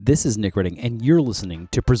This is Nick Redding, and you're listening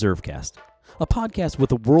to PreserveCast, a podcast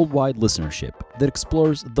with a worldwide listenership that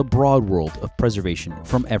explores the broad world of preservation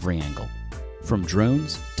from every angle, from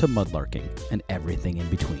drones to mudlarking and everything in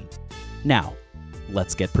between. Now,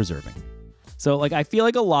 let's get preserving. So, I feel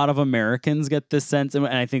like a lot of Americans get this sense, and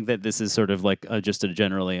I think that this is sort of just a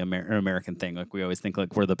generally American thing. We always think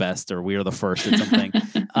we're the best or we are the first at something.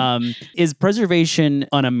 Is preservation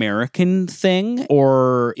an American thing,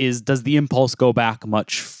 or does the impulse go back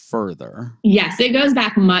much further? Yes, it goes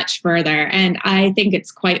back much further, and I think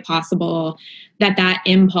it's quite possible that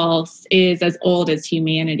impulse is as old as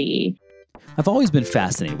humanity. I've always been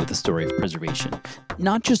fascinated with the story of preservation,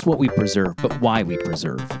 not just what we preserve, but why we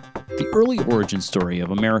preserve. The early origin story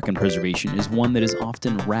of American preservation is one that is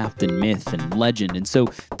often wrapped in myth and legend, and so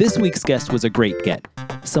this week's guest was a great get,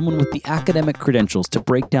 someone with the academic credentials to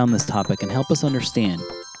break down this topic and help us understand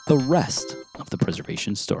the rest of the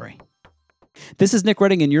preservation story. This is Nick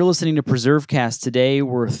Redding, and you're listening to PreserveCast. Today,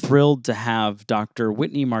 we're thrilled to have Dr.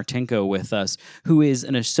 Whitney Martinko with us, who is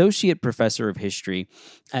an associate professor of history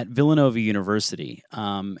at Villanova University.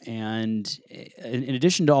 And in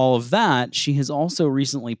addition to all of that, she has also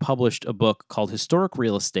recently published a book called Historic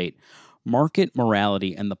Real Estate: Market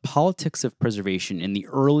Morality and the Politics of Preservation in the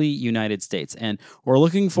Early United States. And we're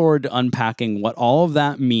looking forward to unpacking what all of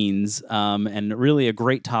that means, and really a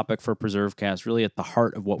great topic for PreserveCast, really at the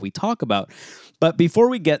heart of what we talk about. But before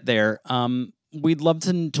we get there, we'd love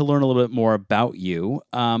to learn a little bit more about you.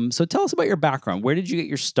 So tell us about your background. Where did you get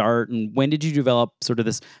your start, and when did you develop sort of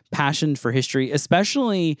this passion for history,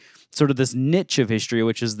 especially sort of this niche of history,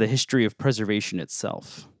 which is the history of preservation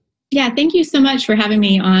itself? Yeah, thank you so much for having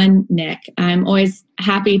me on, Nick. I'm always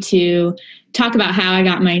happy to talk about how I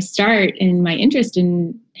got my start in my interest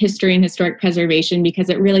in history and historic preservation, because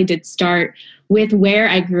it really did start with where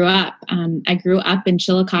I grew up. I grew up in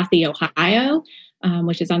Chillicothe, Ohio,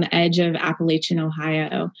 which is on the edge of Appalachian,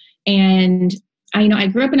 Ohio. And I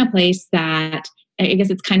grew up in a place that, I guess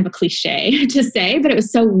it's kind of a cliche to say, but it was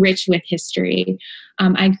so rich with history.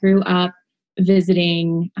 I grew up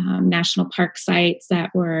visiting national park sites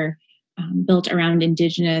that were built around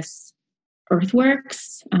indigenous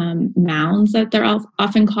earthworks, mounds that they're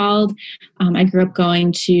often called. I grew up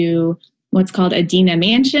going to what's called Adena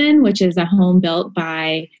Mansion, which is a home built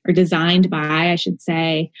by, or designed by, I should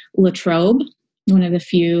say, Latrobe, one of the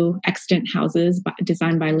few extant houses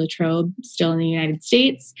designed by Latrobe still in the United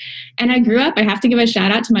States. And I grew up, I have to give a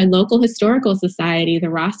shout out to my local historical society, the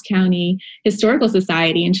Ross County Historical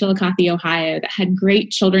Society in Chillicothe, Ohio, that had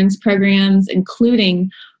great children's programs,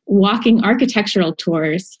 including walking architectural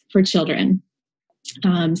tours for children.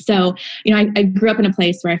 I grew up in a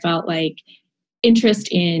place where I felt like interest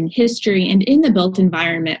in history and in the built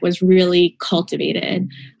environment was really cultivated,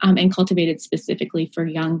 and cultivated specifically for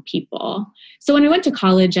young people. So when I went to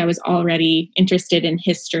college, I was already interested in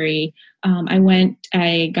history.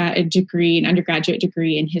 I got a degree, an undergraduate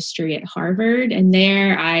degree in history at Harvard. And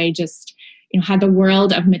there I just, had the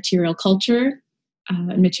world of material culture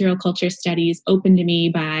studies opened to me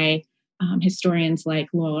by historians like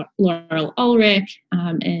Laurel Ulrich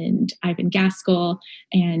and Ivan Gaskell,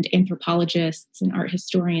 and anthropologists and art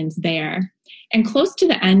historians there. And close to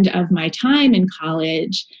the end of my time in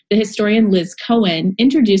college, the historian Liz Cohen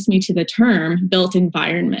introduced me to the term built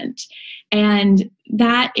environment. And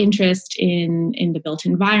that interest in the built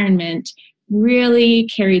environment really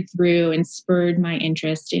carried through and spurred my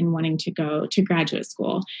interest in wanting to go to graduate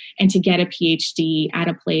school and to get a PhD at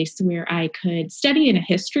a place where I could study in a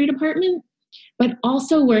history department, but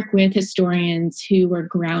also work with historians who were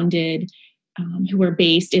grounded, who were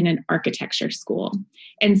based in an architecture school.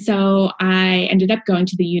 And so I ended up going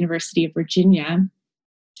to the University of Virginia,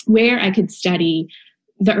 where I could study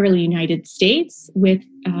the early United States with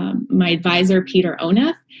my advisor, Peter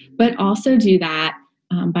Onuf, but also do that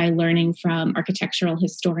by learning from architectural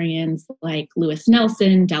historians like Lewis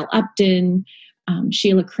Nelson, Dell Upton,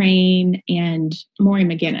 Sheila Crane, and Maury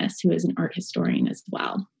McGinnis, who is an art historian as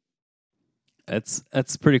well. That's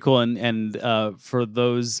pretty cool. And for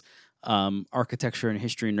those architecture and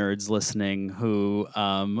history nerds listening who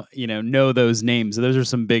know those names, those are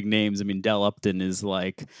some big names. I mean, Dell Upton is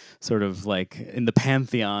sort of in the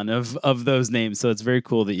pantheon of those names. So it's very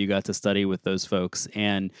cool that you got to study with those folks.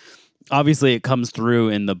 And obviously it comes through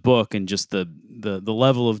in the book, and just the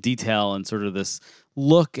level of detail and sort of this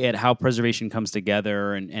look at how preservation comes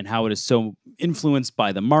together and how it is so influenced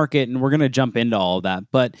by the market. And we're going to jump into all of that,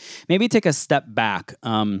 but maybe take a step back.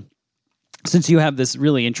 Since you have this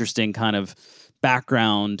really interesting kind of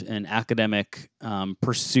background and academic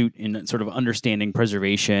pursuit in sort of understanding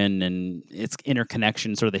preservation and its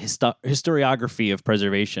interconnection, sort of the historiography of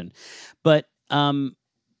preservation. But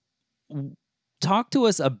talk to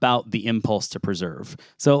us about the impulse to preserve.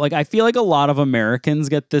 So, like, I feel like a lot of Americans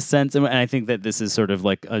get this sense, and I think that this is sort of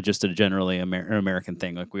like just a generally American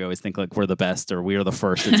thing. Like, we always think like we're the best or we are the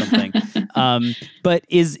first at something. But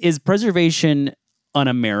is preservation an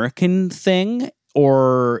American thing,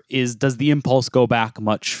 or does the impulse go back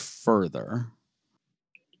much further?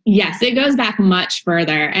 Yes, it goes back much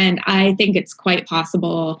further. And I think it's quite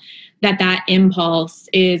possible that that impulse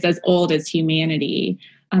is as old as humanity.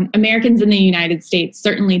 Americans in the United States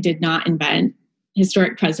certainly did not invent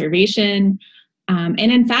historic preservation. And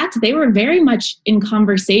in fact, they were very much in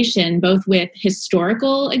conversation both with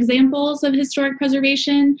historical examples of historic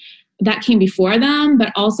preservation that came before them,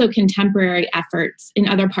 but also contemporary efforts in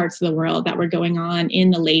other parts of the world that were going on in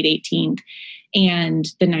the late 18th and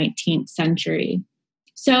the 19th century.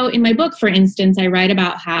 So in my book, for instance, I write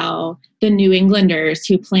about how the New Englanders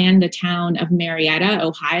who planned the town of Marietta,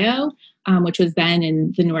 Ohio, which was then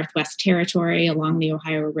in the Northwest Territory along the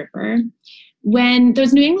Ohio River. When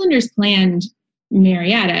those New Englanders planned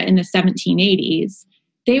Marietta in the 1780s,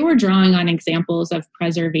 they were drawing on examples of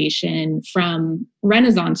preservation from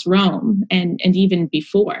Renaissance Rome and even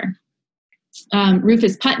before.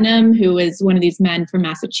 Rufus Putnam, who was one of these men from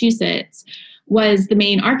Massachusetts, was the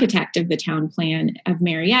main architect of the town plan of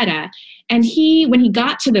Marietta. And when he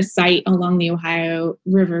got to the site along the Ohio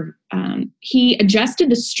River, he adjusted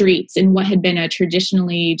the streets in what had been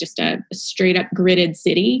traditionally just a straight up gridded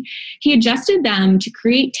city. He adjusted them to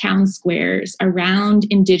create town squares around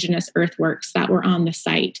indigenous earthworks that were on the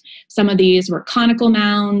site. Some of these were conical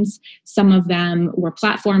mounds, some of them were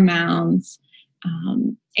platform mounds.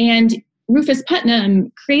 And Rufus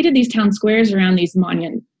Putnam created these town squares around these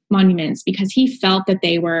monuments because he felt that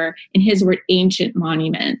they were, in his word, ancient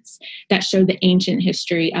monuments that showed the ancient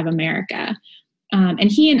history of America.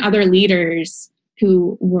 And he and other leaders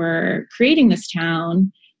who were creating this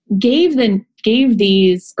town gave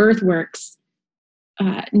these earthworks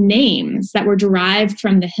names that were derived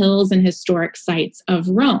from the hills and historic sites of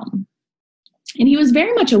Rome. And he was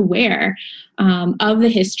very much aware of the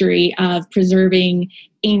history of preserving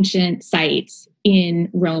ancient sites in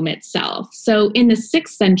Rome itself. So in the 6th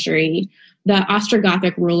century, the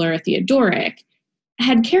Ostrogothic ruler Theodoric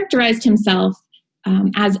had characterized himself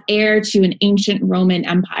as heir to an ancient Roman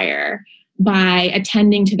empire by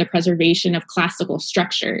attending to the preservation of classical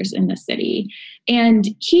structures in the city. And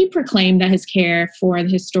he proclaimed that his care for the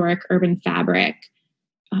historic urban fabric,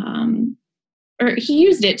 or he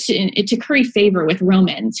used it to curry favor with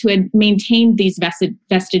Romans who had maintained these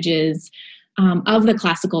vestiges of the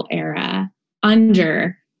classical era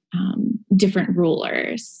under different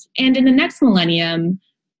rulers. And in the next millennium,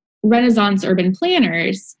 Renaissance urban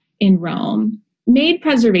planners in Rome made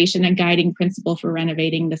preservation a guiding principle for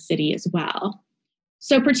renovating the city as well.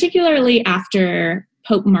 So particularly after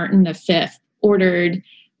Pope Martin V ordered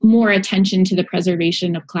more attention to the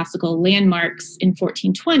preservation of classical landmarks in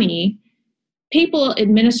 1420, papal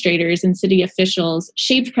administrators and city officials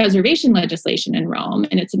shaped preservation legislation in Rome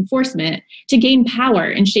and its enforcement to gain power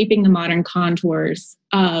in shaping the modern contours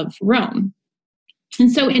of Rome.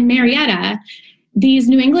 And so in Marietta, these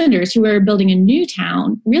New Englanders who were building a new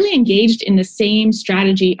town really engaged in the same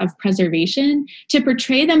strategy of preservation to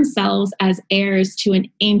portray themselves as heirs to an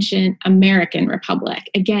ancient American republic.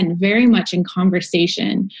 Again, very much in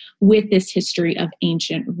conversation with this history of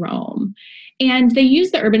ancient Rome. And they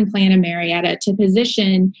used the urban plan of Marietta to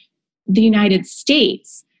position the United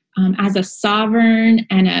States as a sovereign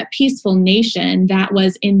and a peaceful nation that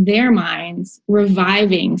was, in their minds,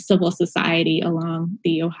 reviving civil society along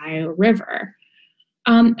the Ohio River.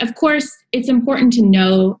 Of course, it's important to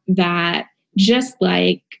know that just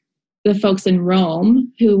like the folks in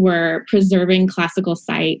Rome who were preserving classical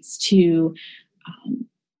sites to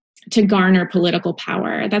garner political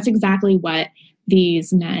power, that's exactly what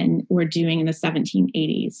these men were doing in the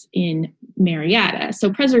 1780s in Marietta.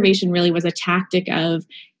 So preservation really was a tactic of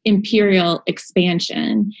imperial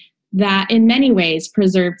expansion that in many ways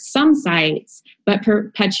preserved some sites, but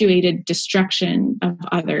perpetuated destruction of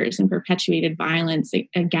others and perpetuated violence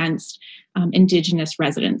against indigenous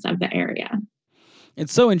residents of the area.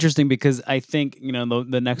 It's so interesting because I think,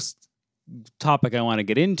 the next topic I want to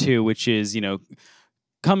get into, which is,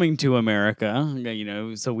 coming to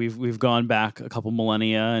America, so we've gone back a couple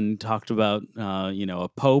millennia and talked about, a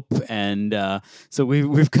pope. And so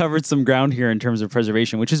we've covered some ground here in terms of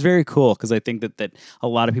preservation, which is very cool because I think that a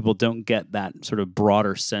lot of people don't get that sort of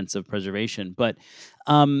broader sense of preservation. But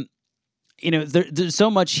there's so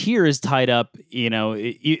much here is tied up.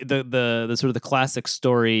 The sort of the classic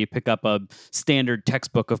story. Pick up a standard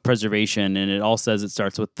textbook of preservation, and it all says it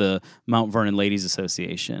starts with the Mount Vernon Ladies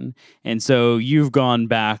Association. And so you've gone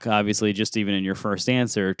back, obviously, just even in your first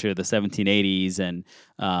answer to the 1780s, and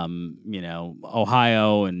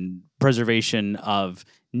Ohio and preservation of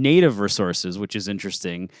native resources, which is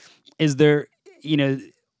interesting. Is there,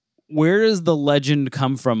 where does the legend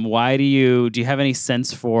come from? Why do you have any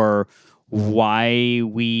sense for why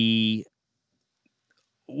we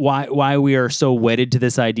are so wedded to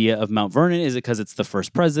this idea of Mount Vernon? Is it because it's the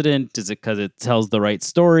first president? Is it because it tells the right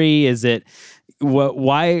story? Is it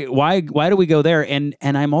why do we go there? And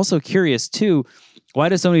I'm also curious too, why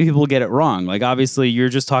do so many people get it wrong? Like, obviously you're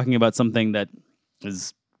just talking about something that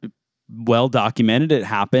is well documented. It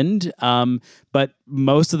happened. But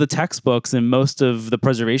most of the textbooks and most of the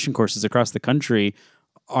preservation courses across the country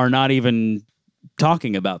are not even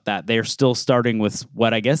talking about that. They're still starting with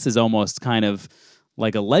what I guess is almost kind of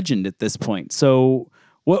like a legend at this point. So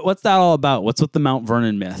what's that all about? What's with the Mount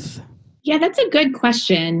Vernon myth? Yeah, that's a good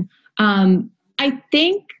question. I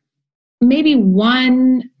think maybe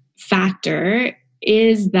one factor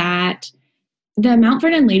is that the Mount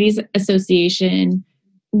Vernon Ladies Association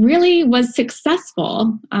really was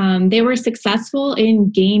successful. They were successful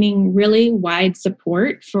in gaining really wide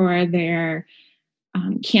support for their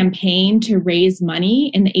campaign to raise money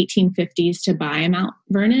in the 1850s to buy Mount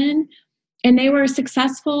Vernon. And they were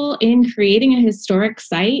successful in creating a historic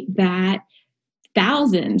site that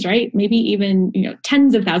thousands, right? Maybe even,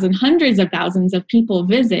 tens of thousands, hundreds of thousands of people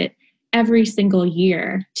visit every single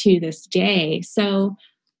year to this day. So,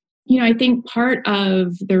 I think part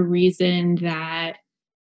of the reason that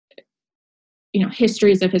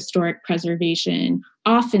histories of historic preservation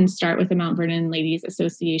often start with the Mount Vernon Ladies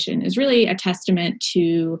Association is really a testament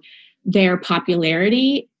to their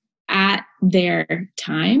popularity at their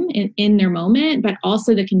time, in their moment, but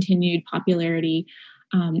also the continued popularity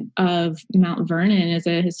of Mount Vernon as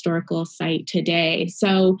a historical site today.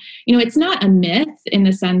 So, it's not a myth in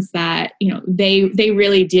the sense that, they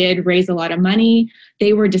really did raise a lot of money.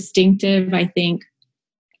 They were distinctive, I think,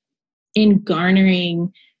 in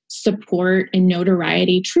garnering support and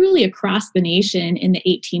notoriety truly across the nation in the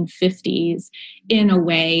 1850s in a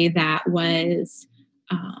way that was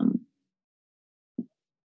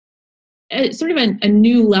sort of a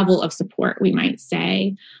new level of support, we might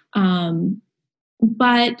say.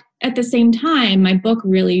 But at the same time, my book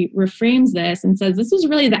really reframes this and says this was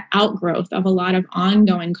really the outgrowth of a lot of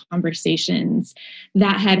ongoing conversations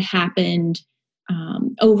that had happened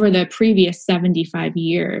over the previous 75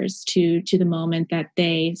 years to the moment that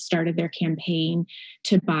they started their campaign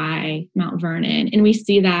to buy Mount Vernon. And we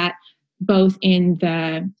see that both in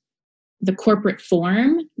the corporate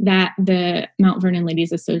form that the Mount Vernon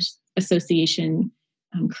Ladies Association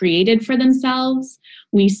created for themselves.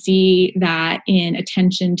 We see that in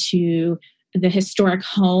attention to the historic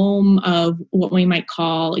home of what we might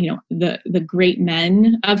call, the great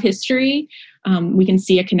men of history. We can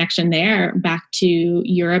see a connection there back to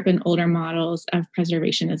Europe and older models of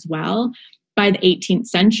preservation as well. By the 18th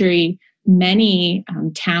century, many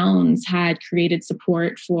towns had created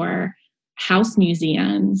support for house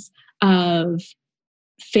museums of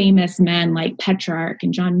famous men like Petrarch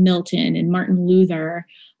and John Milton and Martin Luther,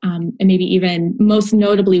 and maybe even most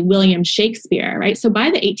notably William Shakespeare, right? So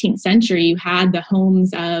by the 18th century, you had the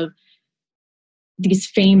homes of these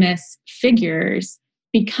famous figures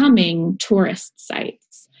becoming tourist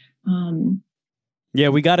sites. Yeah,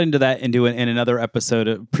 we got into that in another episode,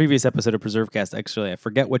 a previous episode of PreserveCast. Actually, I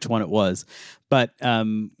forget which one it was, but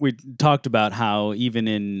we talked about how even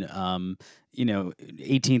in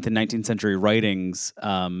 18th and 19th century writings,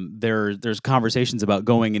 there's conversations about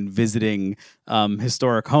going and visiting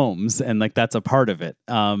historic homes, and like that's a part of it.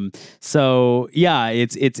 So yeah,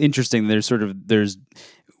 it's interesting.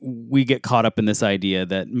 We get caught up in this idea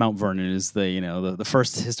that Mount Vernon is the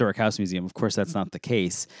first historic house museum. Of course, that's not the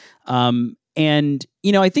case. And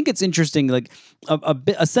I think it's interesting, like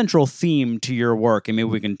a central theme to your work, and maybe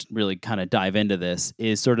we can really kind of dive into this,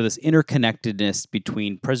 is sort of this interconnectedness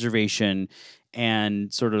between preservation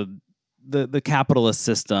and sort of the capitalist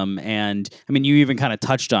system. And I mean, you even kind of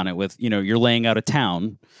touched on it with, you're laying out a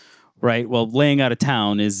town, right? Well, laying out a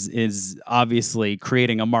town is obviously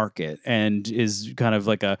creating a market and is kind of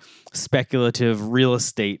like a speculative real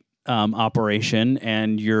estate operation,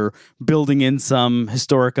 and you're building in some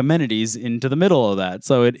historic amenities into the middle of that.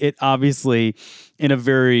 So it obviously, in a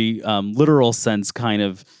very literal sense, kind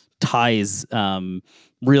of ties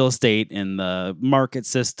real estate and the market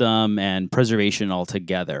system and preservation all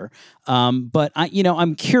together. But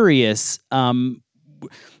I'm curious,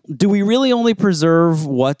 do we really only preserve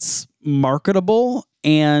what's marketable?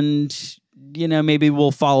 And maybe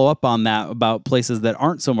we'll follow up on that about places that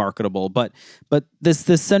aren't so marketable. But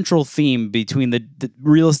this central theme between the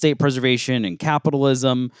real estate preservation and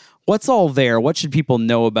capitalism, what's all there? What should people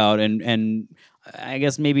know about? And I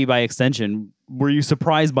guess maybe by extension, were you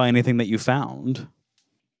surprised by anything that you found?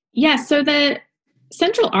 Yeah. So the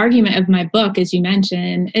central argument of my book, as you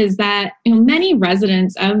mentioned, is that many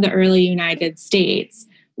residents of the early United States,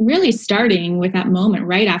 really starting with that moment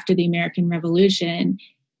right after the American Revolution,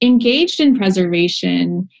 engaged in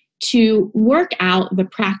preservation to work out the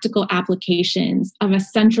practical applications of a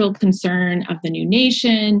central concern of the new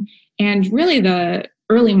nation and really the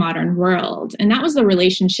early modern world. And that was the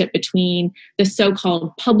relationship between the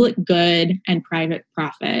so-called public good and private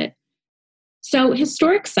profit. So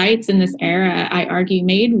historic sites in this era, I argue,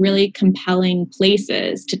 made really compelling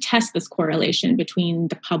places to test this correlation between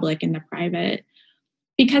the public and the private,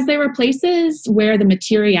 because they were places where the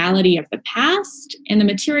materiality of the past and the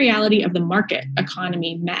materiality of the market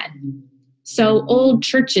economy met. So old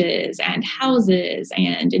churches and houses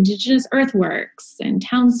and indigenous earthworks and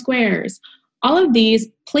town squares, all of these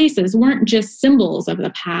places weren't just symbols of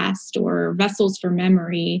the past or vessels for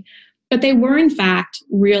memory, but they were in fact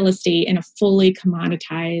real estate in a fully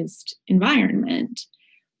commoditized environment.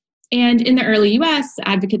 And in the early US,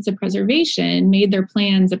 advocates of preservation made their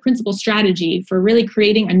plans a principal strategy for really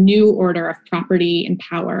creating a new order of property and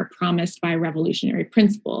power promised by revolutionary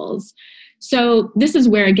principles. So this is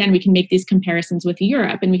where, again, we can make these comparisons with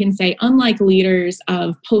Europe. And we can say, unlike leaders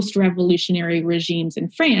of post-revolutionary regimes in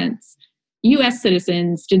France, US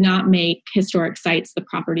citizens did not make historic sites the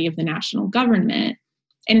property of the national government.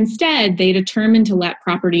 And instead, they determined to let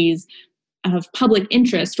properties of public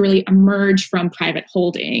interest really emerge from private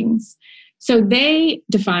holdings. So they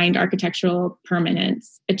defined architectural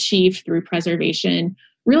permanence achieved through preservation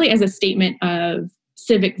really as a statement of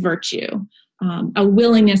civic virtue, a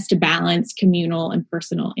willingness to balance communal and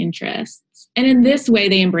personal interests. And in this way,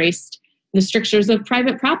 they embraced the strictures of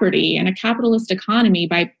private property and a capitalist economy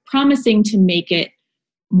by promising to make it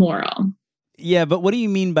moral. Yeah, but what do you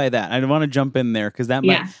mean by that? I want to jump in there because that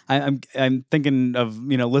might. I'm thinking of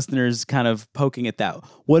listeners kind of poking at that.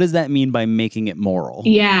 What does that mean by making it moral?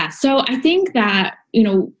 Yeah, so I think that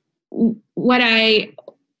what I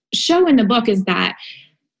show in the book is that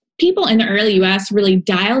people in the early U.S. really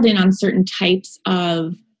dialed in on certain types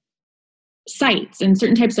of sites and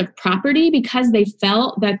certain types of property because they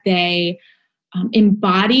felt that they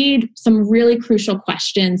embodied some really crucial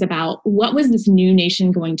questions about what was this new nation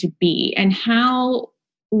going to be and how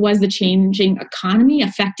was the changing economy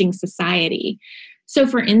affecting society. So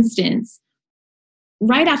for instance,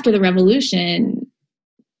 right after the revolution,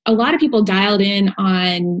 a lot of people dialed in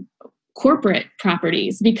on corporate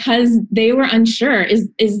properties because they were unsure,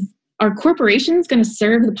 are corporations going to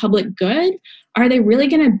serve the public good? Are they really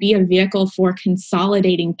going to be a vehicle for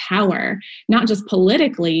consolidating power, not just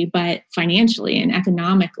politically, but financially and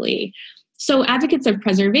economically? So advocates of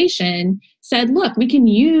preservation said, look, we can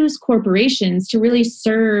use corporations to really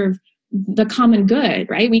serve the common good,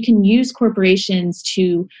 right? We can use corporations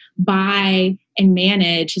to buy and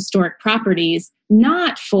manage historic properties,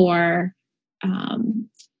 not for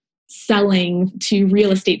selling to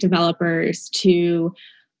real estate developers to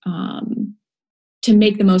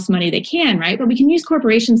make the most money they can, right? But we can use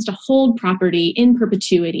corporations to hold property in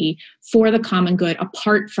perpetuity for the common good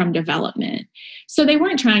apart from development. So they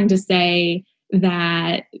weren't trying to say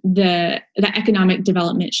that the economic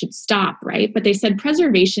development should stop, right? But they said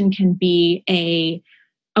preservation can be a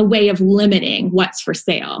way of limiting what's for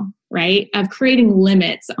sale, right? Of creating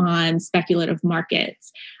limits on speculative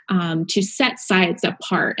markets, to set sites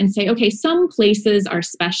apart and say, okay, some places are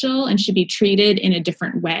special and should be treated in a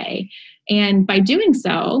different way. And by doing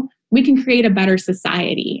so, we can create a better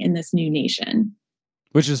society in this new nation.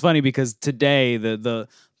 Which is funny because today the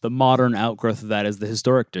modern outgrowth of that is the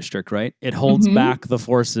historic district, right? It holds back the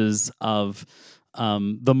forces of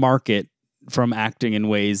the market from acting in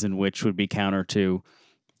ways in which would be counter to,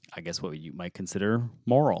 I guess, what you might consider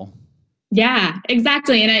moral. Yeah,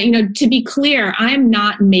 exactly. And, to be clear, I'm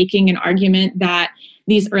not making an argument that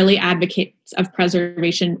these early advocates of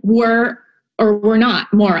preservation were or were not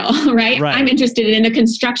moral, right? I'm interested in the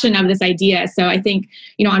construction of this idea. So I think,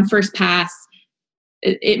 on first pass,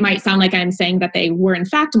 it might sound like I'm saying that they were in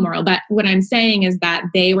fact moral, but what I'm saying is that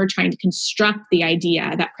they were trying to construct the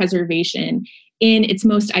idea that preservation in its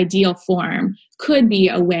most ideal form could be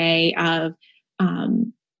a way of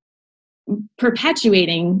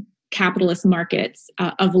perpetuating capitalist markets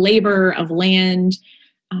of labor, of land,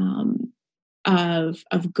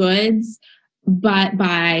 of goods, but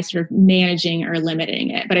by sort of managing or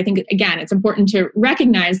limiting it. But I think, again, it's important to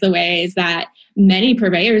recognize the ways that many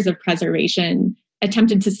purveyors of preservation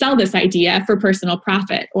attempted to sell this idea for personal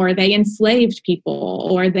profit, or they enslaved people,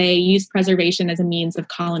 or they used preservation as a means of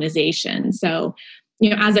colonization. So,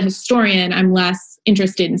 as a historian, I'm less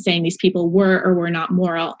interested in saying these people were or were not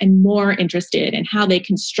moral, and more interested in how they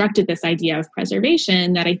constructed this idea of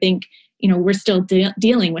preservation that I think, we're still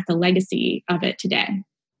dealing with the legacy of it today.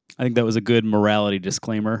 I think that was a good morality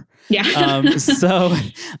disclaimer. Yeah.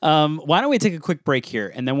 Why don't we take a quick break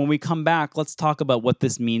here? And then when we come back, let's talk about what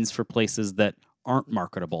this means for places that aren't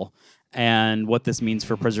marketable and what this means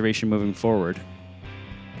for preservation moving forward.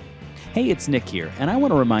 Hey, it's Nick here, and I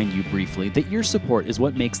want to remind you briefly that your support is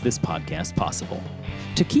what makes this podcast possible.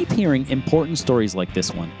 To keep hearing important stories like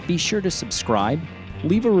this one, be sure to subscribe,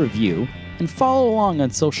 leave a review, and follow along on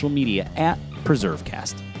social media at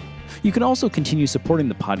PreserveCast. You can also continue supporting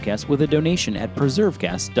the podcast with a donation at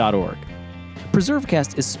preservecast.org.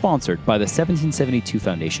 PreserveCast is sponsored by the 1772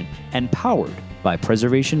 Foundation and powered by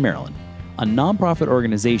Preservation Maryland, a nonprofit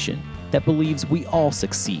organization that believes we all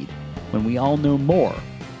succeed when we all know more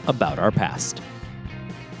about our past.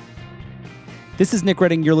 This is Nick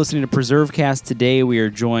Redding. You're listening to PreserveCast. Today we are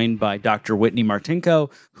joined by Dr. Whitney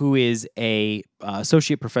Martinko, who is a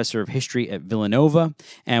associate professor of history at Villanova,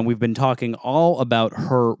 and we've been talking all about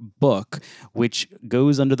her book, which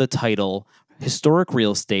goes under the title Historic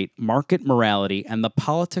Real Estate, Market Morality, and the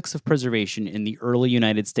Politics of Preservation in the Early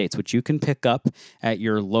United States, which you can pick up at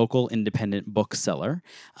your local independent bookseller.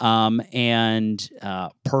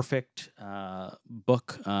 Perfect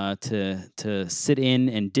book to sit in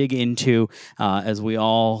and dig into as we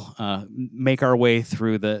all make our way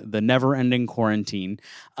through the never-ending quarantine.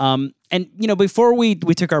 And, before we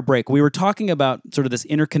took our break, we were talking about sort of this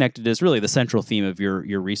interconnectedness, really the central theme of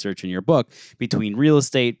your research in your book, between real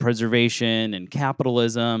estate, preservation, and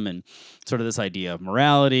capitalism, and sort of this idea of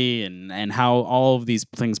morality and how all of these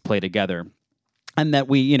things play together. And that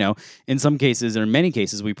we, in some cases, or in many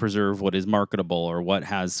cases, we preserve what is marketable or what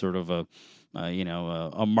has sort of a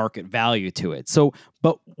market value to it. So,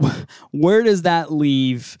 but where does that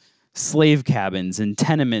leave slave cabins and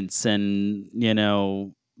tenements and,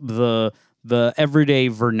 the everyday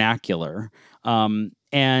vernacular,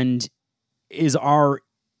 and is our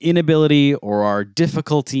inability or our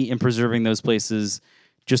difficulty in preserving those places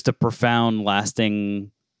just a profound, lasting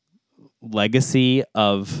legacy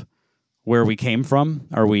of where we came from?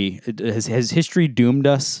 Has history doomed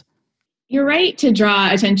us? You're right to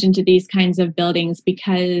draw attention to these kinds of buildings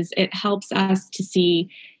because it helps us to see,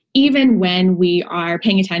 even when we are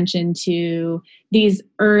paying attention to these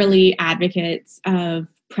early advocates of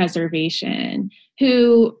preservation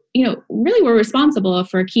who, really were responsible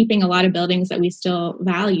for keeping a lot of buildings that we still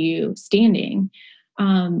value standing,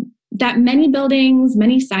 that many buildings,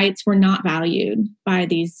 many sites were not valued by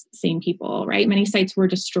these same people, right? Many sites were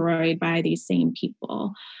destroyed by these same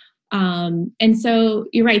people. And so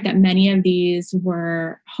you're right that many of these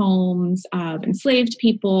were homes of enslaved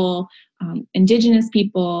people, indigenous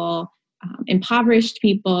people, impoverished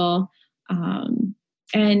people,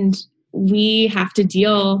 and we have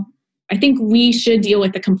to I think we should deal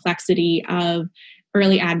with the complexity of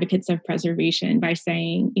early advocates of preservation by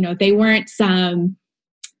saying, they weren't some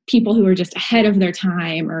people who were just ahead of their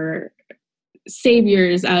time or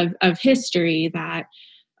saviors of history, that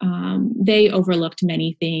they overlooked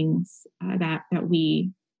many things that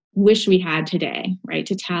we wish we had today, right?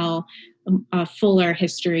 To tell a fuller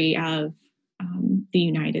history of the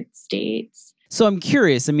United States. So I'm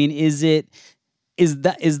curious. I mean, is the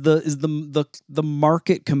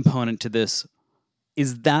market component to this,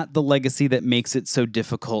 is that the legacy that makes it so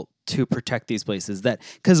difficult to protect these places? That,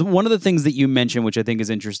 because one of the things that you mentioned, which I think is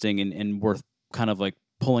interesting and worth kind of like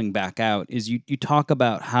pulling back out, is you talk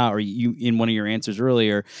about how, or you, in one of your answers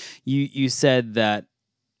earlier, you said that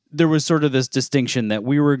there was sort of this distinction that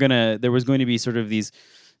there was going to be sort of these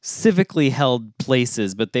civically held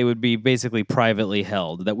places, but they would be basically privately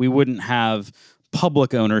held, that we wouldn't have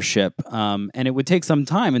public ownership, and it would take some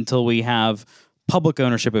time until we have public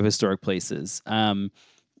ownership of historic places.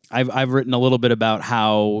 I've written a little bit about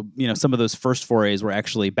how, some of those first forays were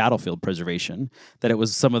actually battlefield preservation, that it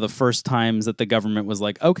was some of the first times that the government was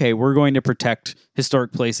like, okay, we're going to protect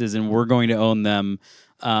historic places and we're going to own them.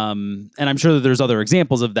 And I'm sure that there's other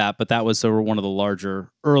examples of that, but that was sort of one of the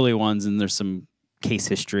larger early ones, and there's some case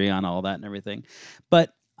history on all that and everything.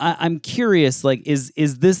 But I'm curious, like, is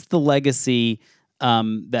this the legacy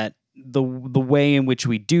that the way in which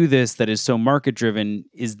we do this that is so market driven,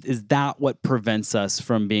 is that what prevents us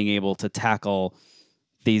from being able to tackle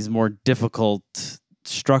these more difficult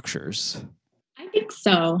structures? I think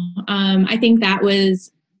so. I think that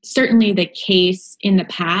was certainly the case in the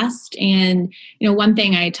past. And, one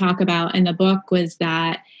thing I talk about in the book was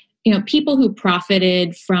that, people who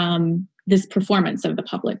profited from this performance of the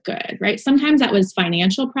public good, right? Sometimes that was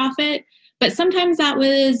financial profit, but sometimes that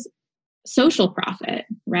was social profit,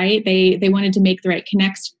 right? They wanted to make the right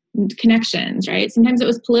connections, right? Sometimes it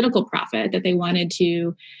was political profit that they wanted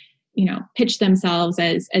to, pitch themselves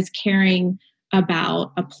as caring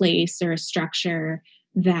about a place or a structure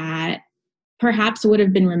that perhaps would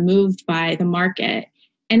have been removed by the market.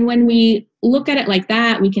 And when we look at it like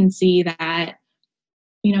that, we can see that,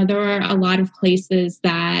 there are a lot of places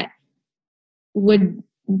that would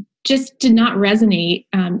just did not resonate,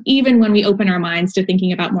 even when we open our minds to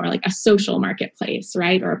thinking about more like a social marketplace,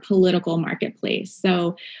 right? Or a political marketplace.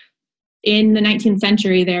 So in the 19th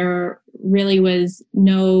century, there really was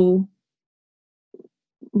no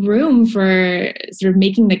room for sort of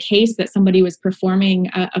making the case that somebody was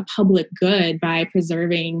performing a public good by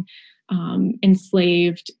preserving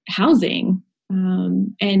enslaved housing.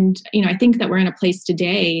 And, I think that we're in a place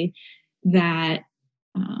today that,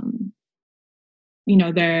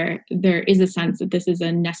 there is a sense that this is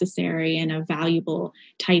a necessary and a valuable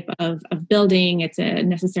type of building. It's a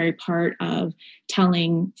necessary part of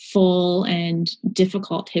telling full and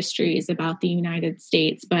difficult histories about the United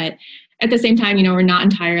States. But at the same time, we're not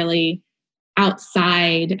entirely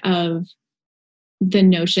outside of the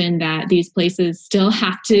notion that these places still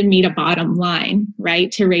have to meet a bottom line,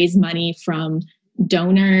 right? To raise money from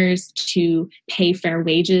donors, to pay fair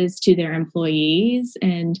wages to their employees.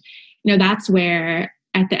 And, that's where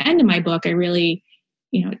at the end of my book, I really,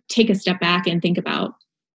 take a step back and think about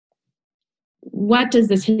what does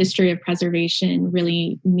this history of preservation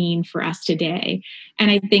really mean for us today? And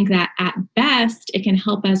I think that at best, it can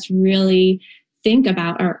help us really think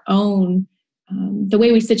about our own, the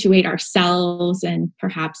way we situate ourselves and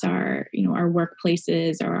perhaps our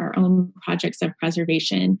workplaces or our own projects of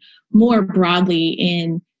preservation more broadly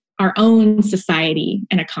in our own society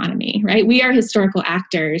and economy, right? We are historical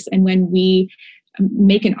actors. And when we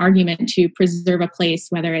make an argument to preserve a place,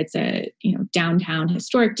 whether it's a downtown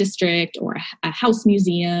historic district or a house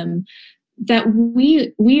museum, that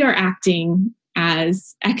we are acting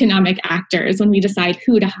as economic actors when we decide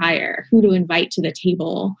who to hire, who to invite to the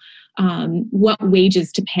table, what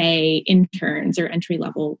wages to pay interns or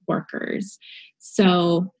entry-level workers.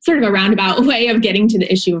 So sort of a roundabout way of getting to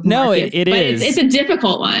the issue of market. It is. It's a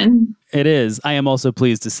difficult one. It is. I am also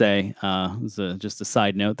pleased to say, just a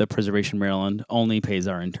side note, that Preservation Maryland only pays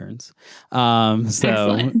our interns.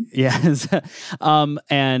 Excellent. Yes.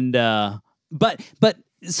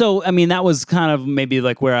 So, I mean, that was kind of maybe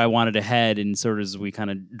like where I wanted to head, and sort of as we kind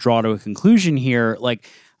of draw to a conclusion here, like,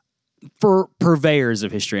 for purveyors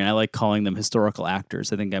of history, and I like calling them historical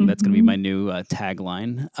actors. I think that's going to be my new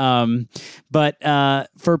tagline. But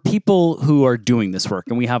for people who are doing this work,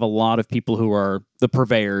 and we have a lot of people who are the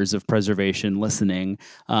purveyors of preservation listening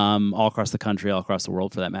all across the country, all across the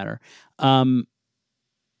world for that matter,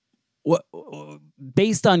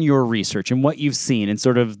 based on your research and what you've seen and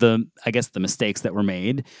sort of the mistakes that were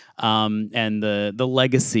made, and the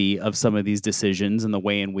legacy of some of these decisions and the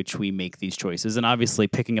way in which we make these choices, and obviously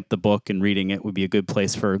picking up the book and reading it would be a good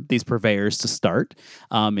place for these purveyors to start.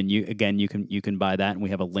 And you can buy that, and we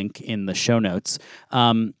have a link in the show notes.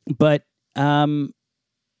 But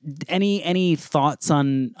any thoughts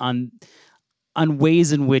on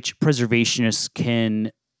ways in which preservationists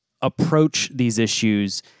can approach these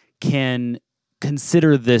issues, can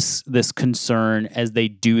consider this concern as they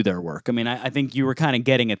do their work? I mean, I think you were kind of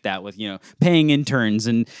getting at that with, paying interns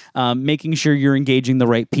and making sure you're engaging the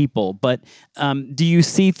right people. But do you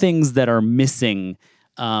see things that are missing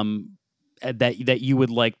that you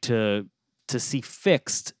would like to see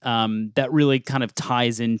fixed, that really kind of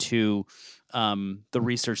ties into the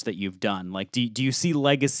research that you've done? Like, do you see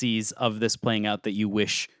legacies of this playing out that you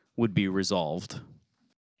wish would be resolved?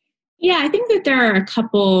 Yeah, I think that there are a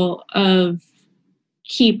couple of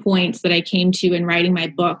key points that I came to in writing my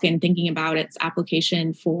book and thinking about its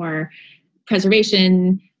application for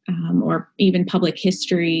preservation, or even public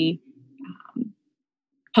history,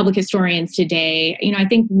 public historians today. I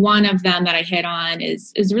think one of them that I hit on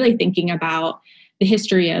is really thinking about the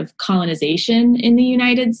history of colonization in the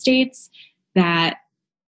United States, that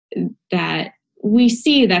we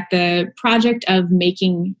see that the project of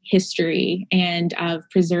making history and of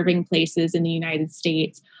preserving places in the United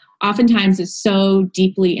States oftentimes is so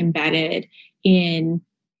deeply embedded in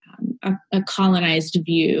a colonized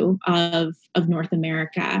view of North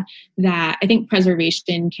America that I think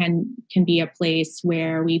preservation can be a place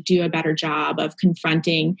where we do a better job of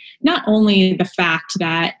confronting not only the fact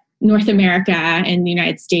that North America and the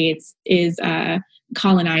United States is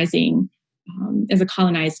colonizing, as a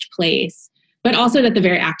colonized place, but also that the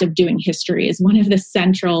very act of doing history is one of the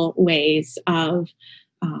central ways of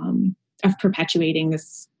perpetuating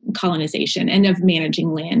this colonization and of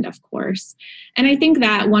managing land, of course. And I think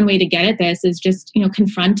that one way to get at this is just,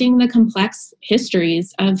 confronting the complex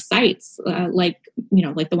histories of sites, like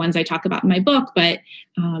the ones I talk about in my book, but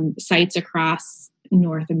sites across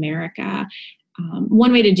North America.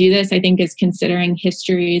 One way to do this, I think, is considering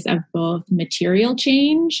histories of both material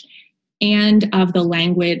change and of the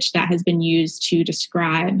language that has been used to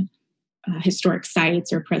describe historic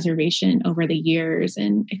sites or preservation over the years.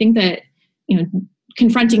 And I think that,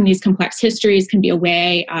 confronting these complex histories can be a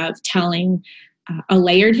way of telling a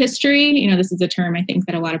layered history. This is a term I think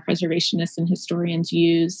that a lot of preservationists and historians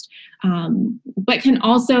used, but can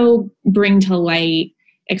also bring to light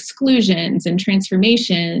exclusions and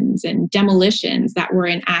transformations and demolitions that were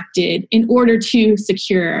enacted in order to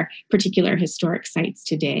secure particular historic sites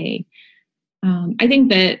today. I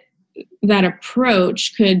think that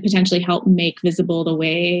approach could potentially help make visible the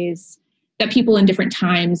ways that people in different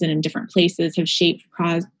times and in different places have shaped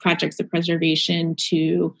projects of preservation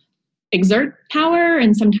to exert power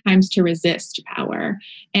and sometimes to resist power,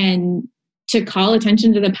 and to call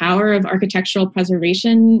attention to the power of architectural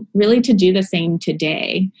preservation, really to do the same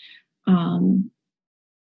today. And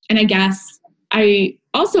I guess I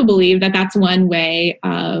also believe that that's one way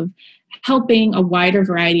of helping a wider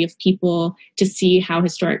variety of people to see how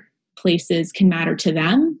historic places can matter to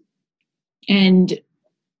them and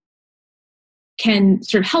can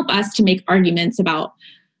sort of help us to make arguments about,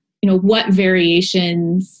 what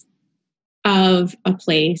variations of a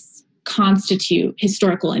place constitute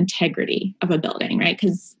historical integrity of a building, right?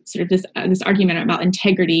 Because sort of this argument about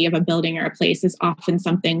integrity of a building or a place is often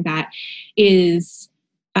something that is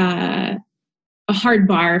a hard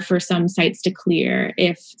bar for some sites to clear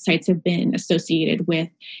if sites have been associated with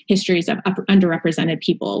histories of underrepresented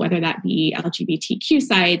people, whether that be LGBTQ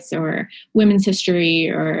sites or women's history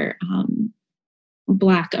or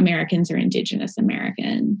Black Americans or Indigenous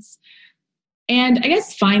Americans. And I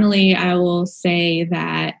guess finally, I will say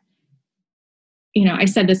that, I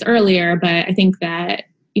said this earlier, but I think that,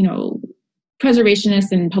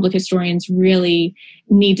 preservationists and public historians really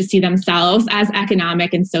need to see themselves as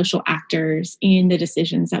economic and social actors in the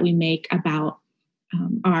decisions that we make about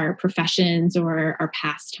our professions or our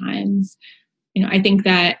pastimes. I think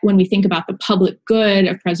that when we think about the public good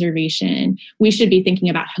of preservation, we should be thinking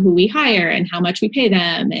about who we hire and how much we pay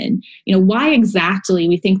them and, why exactly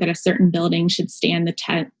we think that a certain building should stand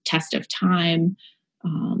the test of time,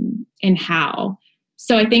 and how.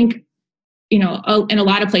 So I think, in a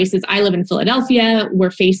lot of places, I live in Philadelphia,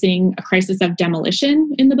 we're facing a crisis of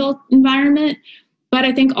demolition in the built environment. But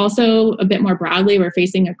I think also a bit more broadly, we're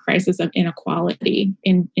facing a crisis of inequality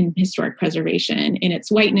in historic preservation, in its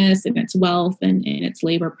whiteness, in its wealth, and in its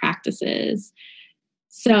labor practices.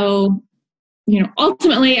 So,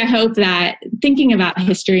 ultimately, I hope that thinking about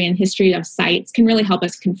history and history of sites can really help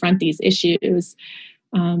us confront these issues,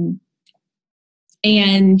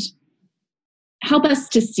 and help us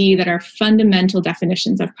to see that our fundamental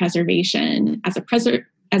definitions of preservation as a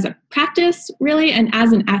practice, really, and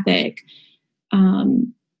as an ethic,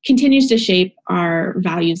 continues to shape our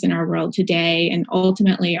values in our world today. And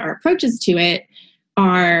ultimately, our approaches to it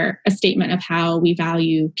are a statement of how we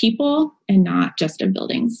value people and not just of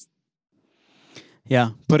buildings.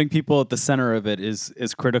 Yeah, putting people at the center of it is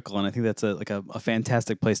critical, and I think that's a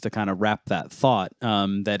fantastic place to kind of wrap that thought.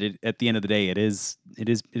 That at the end of the day, it is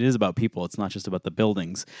about people. It's not just about the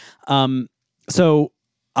buildings. So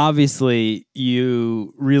obviously,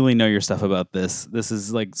 you really know your stuff about this. This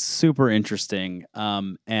is super interesting,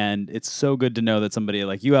 and it's so good to know that somebody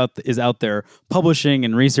like you is out there publishing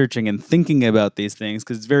and researching and thinking about these things,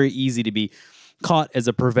 because it's very easy to be caught as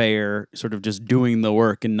a purveyor, sort of just doing the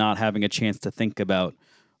work and not having a chance to think about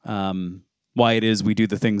why it is we do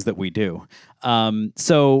the things that we do.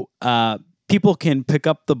 So people can pick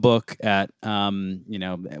up the book at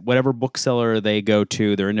whatever bookseller they go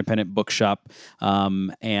to, their independent bookshop.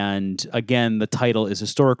 And again, the title is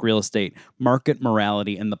Historic Real Estate, Market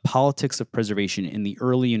Morality, and the Politics of Preservation in the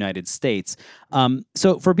Early United States.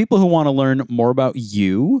 So for people who want to learn more about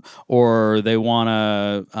you, or they want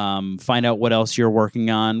to find out what else you're working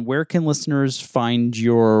on, where can listeners find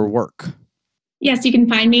your work? Yes, you can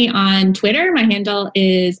find me on Twitter. My handle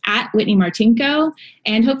is @WhitneyMartinko,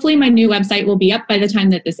 and hopefully my new website will be up by the time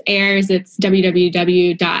that this airs. It's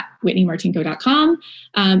www.whitneymartinko.com.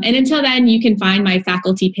 And until then, you can find my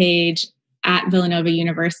faculty page at Villanova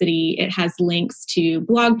University. It has links to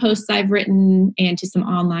blog posts I've written and to some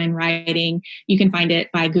online writing. You can find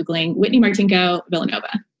it by Googling Whitney Martinko, Villanova.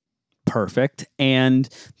 Perfect. And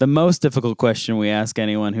the most difficult question we ask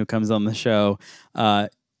anyone who comes on the show,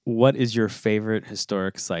 what is your favorite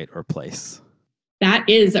historic site or place? That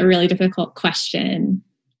is a really difficult question.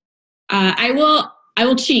 I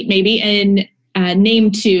will cheat maybe and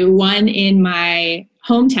name two, one in my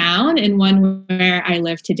hometown and one where I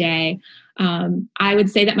live today. I would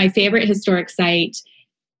say that my favorite historic site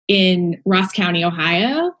in Ross County,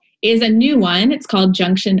 Ohio, is a new one. It's called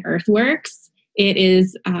Junction Earthworks. It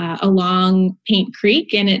is along Paint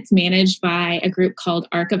Creek, and it's managed by a group called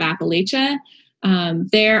Arc of Appalachia.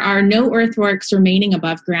 There are no earthworks remaining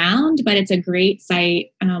above ground, but it's a great site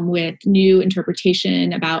with new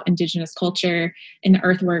interpretation about Indigenous culture and the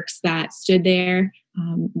earthworks that stood there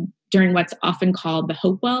during what's often called the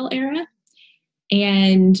Hopewell era.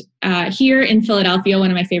 And here in Philadelphia, one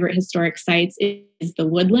of my favorite historic sites is the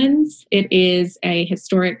Woodlands. It is a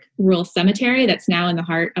historic rural cemetery that's now in the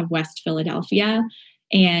heart of West Philadelphia.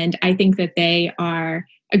 And I think that they are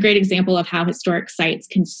a great example of how historic sites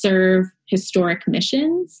can serve historic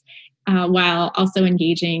missions while also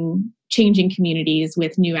changing communities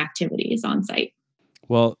with new activities on site.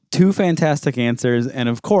 Well, two fantastic answers. And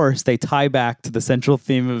of course, they tie back to the central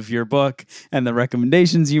theme of your book and the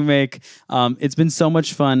recommendations you make. It's been so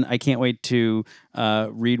much fun. I can't wait to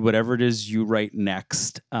read whatever it is you write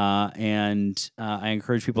next. And I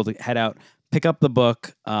encourage people to head out, pick up the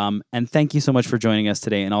book. And thank you so much for joining us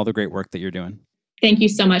today and all the great work that you're doing. Thank you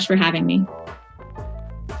so much for having me.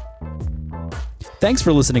 Thanks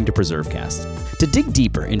for listening to PreserveCast. To dig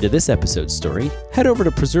deeper into this episode's story, head over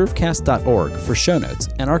to preservecast.org for show notes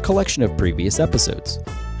and our collection of previous episodes.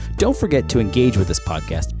 Don't forget to engage with this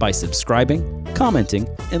podcast by subscribing, commenting,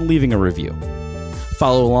 and leaving a review.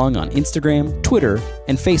 Follow along on Instagram, Twitter,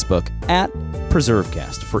 and Facebook at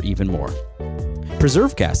PreserveCast for even more.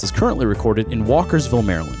 PreserveCast is currently recorded in Walkersville,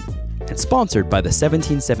 Maryland, and sponsored by the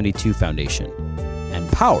 1772 Foundation, and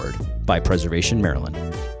powered by Preservation Maryland.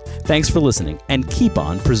 Thanks for listening, and keep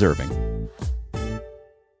on preserving.